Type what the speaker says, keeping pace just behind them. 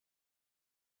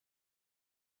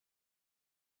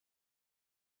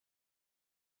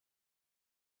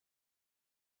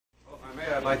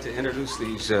I'd like to introduce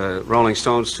these Rolling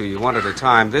Stones to you one at a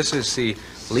time. This is the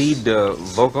lead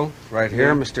vocal right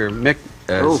here, Mr. Mick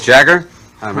Jagger.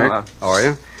 Hi, Mick. How are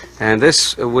you? And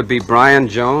this would be Brian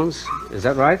Jones. Is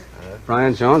that right?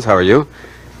 Brian Jones, how are you?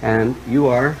 And you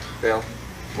are? Bill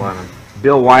Wyman.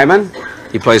 Bill Wyman.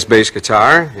 He plays bass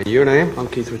guitar. And your name? I'm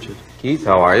Keith Richard. Keith,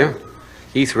 how are you?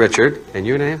 Keith Richard. And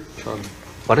your name? Charlie.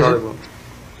 What is Charlie it? Walton.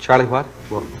 Charlie what?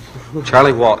 Walton.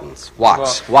 Charlie Waltons.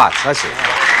 Watts. I see.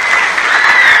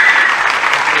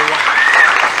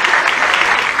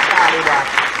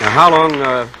 Now, how long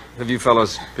have you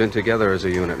fellows been together as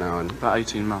a unit now? About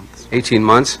 18 months. 18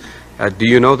 months. Do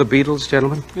you know the Beatles,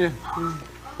 gentlemen? Yeah.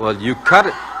 Well, you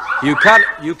cut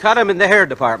them in the hair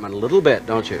department a little bit,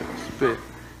 don't you? A bit.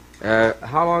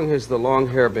 How long has the long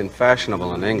hair been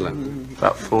fashionable in England?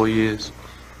 About 4 years.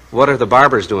 What are the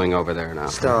barbers doing over there now?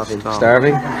 Starving.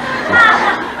 Starving?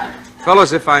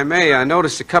 Fellows, if I may, I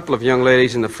noticed a couple of young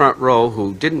ladies in the front row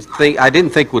who I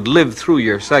didn't think would live through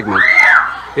your segment.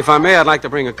 If I may, I'd like to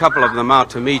bring a couple of them out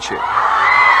to meet you.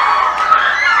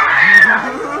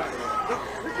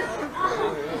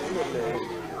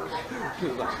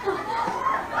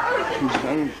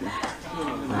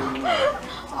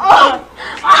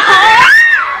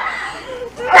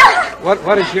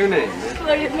 What is your name?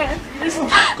 Gloria Matthews.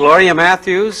 Gloria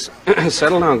Matthews.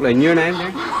 Settle down. And your name,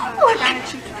 dear?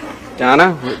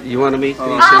 Donna. You want to meet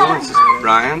these gentlemen? This is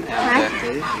Brian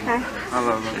and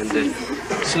Hello.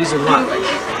 Susan what?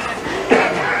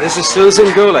 This is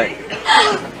Susan Goulet.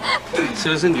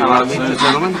 Susan, do you want to meet the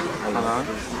gentlemen? Hello.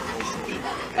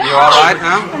 Are you all right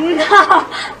now?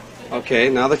 No. Okay,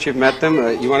 now that you've met them,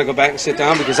 you want to go back and sit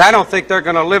down? Because I don't think they're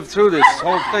going to live through this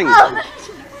whole thing.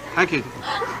 Thank you.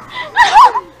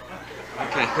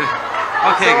 Okay.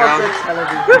 Okay, girls.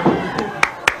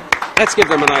 Let's give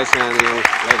them a nice hand, young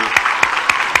lady.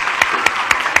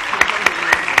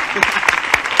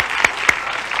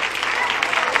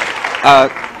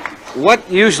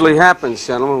 What usually happens,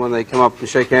 gentlemen, when they come up and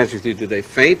shake hands with you? Do they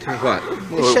faint or what?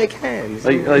 They shake hands.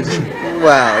 Well,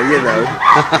 you know.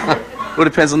 well, it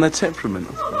depends on their temperament.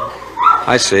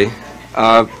 I see.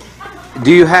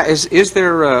 Do you have? Is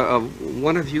there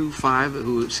one of you five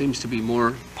who seems to be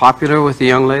more popular with the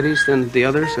young ladies than the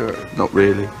others, or Not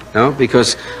really. no?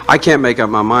 Because I can't make up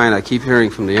my mind. I keep hearing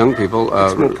from the young people.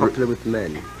 It's more popular with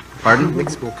men. Pardon?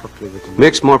 Mick's more popular with men.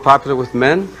 Mick's more popular with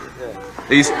men.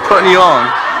 He's putting you on.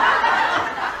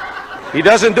 He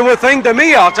doesn't do a thing to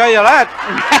me, I'll tell you that.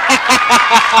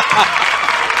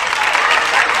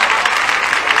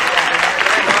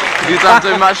 You don't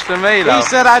do much to me, though. He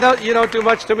said, you don't do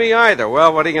much to me either.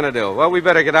 Well, what are you going to do? Well, we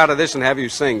better get out of this and have you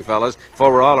sing, fellas,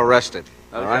 before we're all arrested.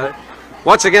 All right?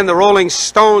 Once again, the Rolling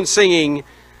Stones singing,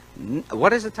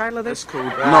 what is the title of this? It's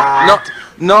called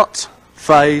Not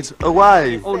Fade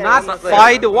Away. Oh, not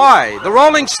Fade Away. The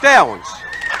Rolling Stones.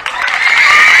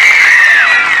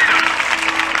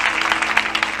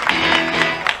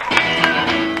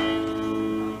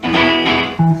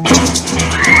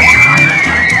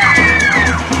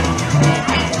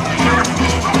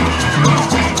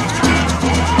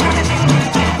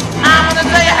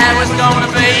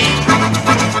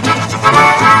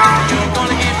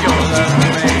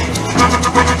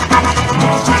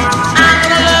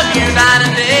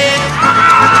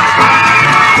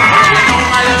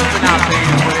 I'll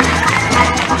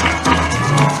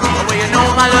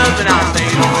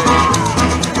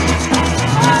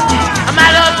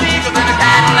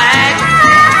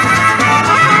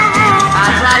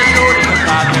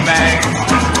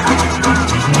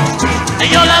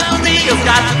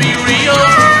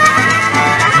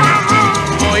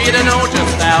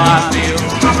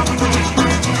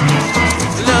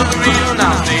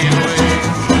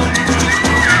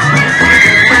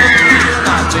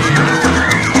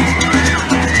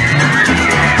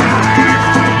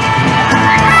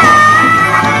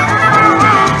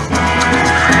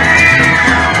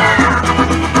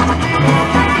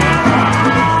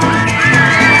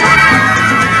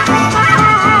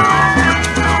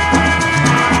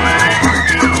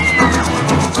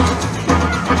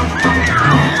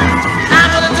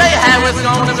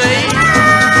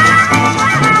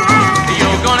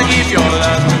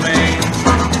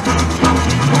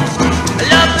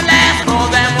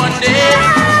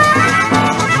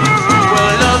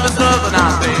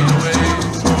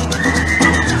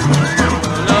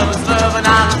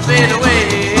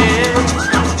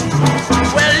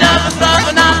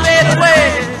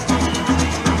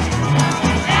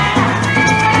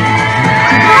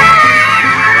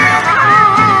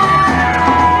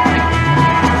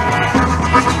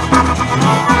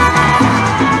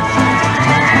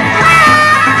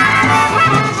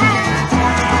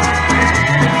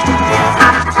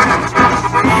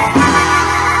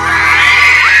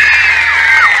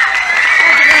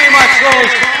Rolling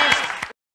Stones.